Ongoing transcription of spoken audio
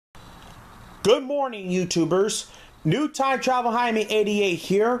Good morning, YouTubers. New Time Travel Jaime 88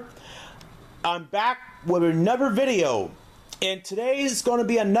 here. I'm back with another video, and today is going to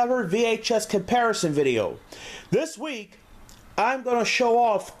be another VHS comparison video. This week, I'm going to show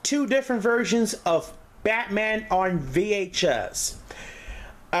off two different versions of Batman on VHS.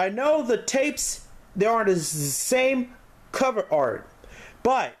 I know the tapes, they are the same cover art,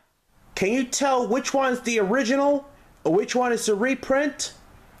 but can you tell which one's the original or which one is the reprint?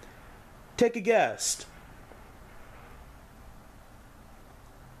 Take a guess.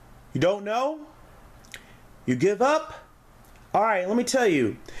 You don't know? You give up? Alright, let me tell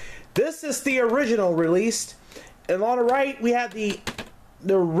you. This is the original released, and on the right we have the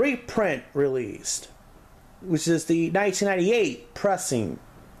reprint released, which is the 1998 pressing.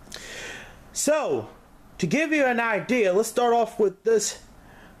 So, to give you an idea, let's start off with this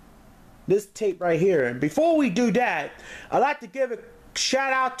tape right here. And before we do that, I'd like to give a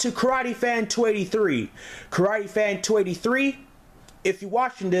shout out to Karate Fan 283. Karate Fan 283, if you're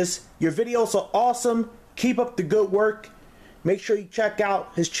watching this, your videos are awesome. Keep up the good work. Make sure you check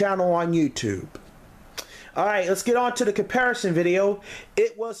out his channel on YouTube. Alright, let's get on to the comparison video.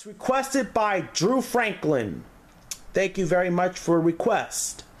 It was requested by Drew Franklin. Thank you very much for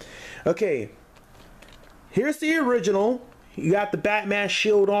request. Okay, here's the original. You got the Batman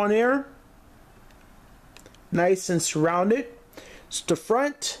shield on there. Nice and surrounded. It's the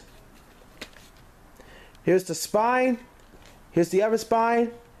front. Here's the spine. Here's the other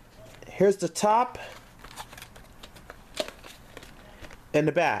spine. Here's the top. And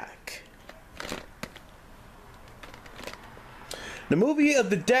the back. The movie of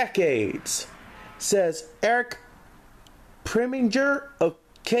the decades, says Eric Preminger of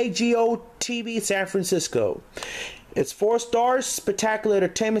KGO TV San Francisco. It's 4 stars. Spectacular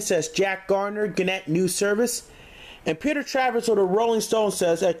Entertainment says Jack Garner, Gannett News Service. And Peter Travers of the Rolling Stone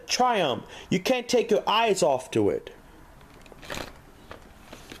says, at Triumph, you can't take your eyes off to it.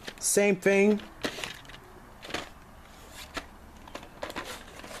 Same thing.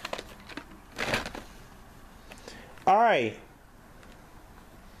 Alright.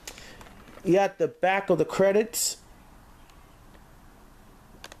 You got the back of the credits.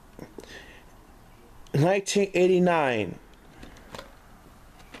 1989.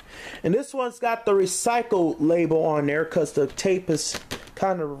 And this one's got the recycled label on there because the tape is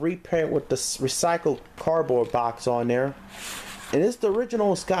kind of reprint with the recycled cardboard box on there. And this, the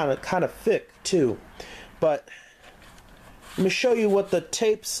original, is kind of thick too. But let me show you what the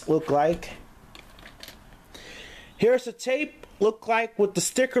tapes look like. Here's the tape look like with the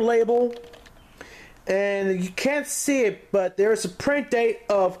sticker label. And you can't see it, but there's a print date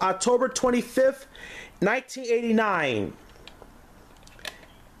of October 25th, 1989.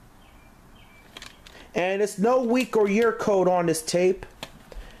 And it's no week or year code on this tape.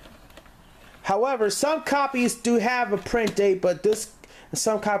 However, some copies do have a print date, but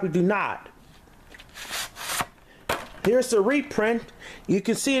some copies do not. Here's the reprint. You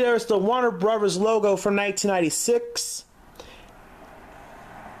can see there's the Warner Brothers logo from 1996.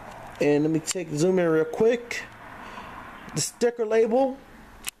 And let me zoom in real quick. The sticker label.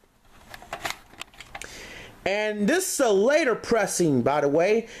 And this is a later pressing, by the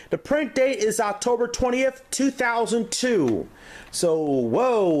way. The print date is October 20th, 2002. So,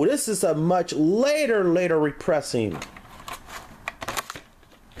 whoa, this is a much later repressing.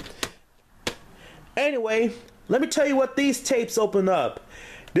 Anyway, let me tell you what these tapes open up.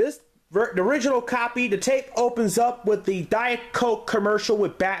 The original copy, the tape opens up with the Diet Coke commercial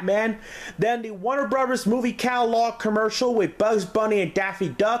with Batman. Then the Warner Brothers movie catalog commercial with Bugs Bunny and Daffy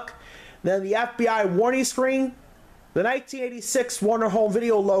Duck. Then the FBI warning screen, the 1986 Warner Home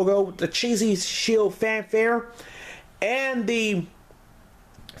Video logo, the cheesy shield fanfare, and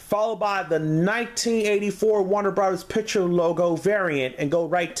followed by the 1984 Warner Brothers picture logo variant, and go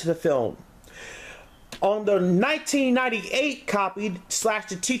right to the film. On the 1998 copy /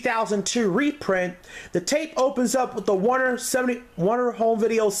 the 2002 reprint, the tape opens up with the Warner Home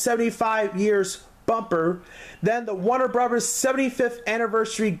Video 75 years bumper, then the Warner Brothers 75th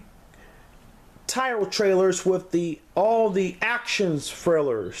anniversary title trailers with all the actions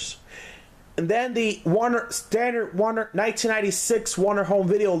thrillers, and then the standard Warner 1996 Warner Home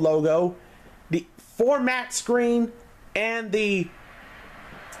Video logo, the format screen, and the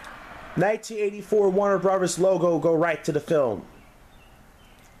 1984 Warner Brothers logo go right to the film.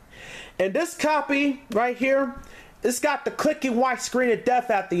 And this copy right here, it's got the clicking white screen of death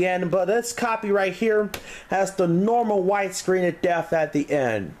at the end, but this copy right here has the normal white screen of death at the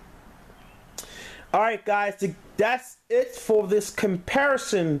end. Alright guys, that's it for this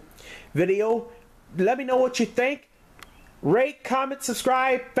comparison video. Let me know what you think. Rate, comment,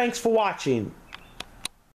 subscribe. Thanks for watching.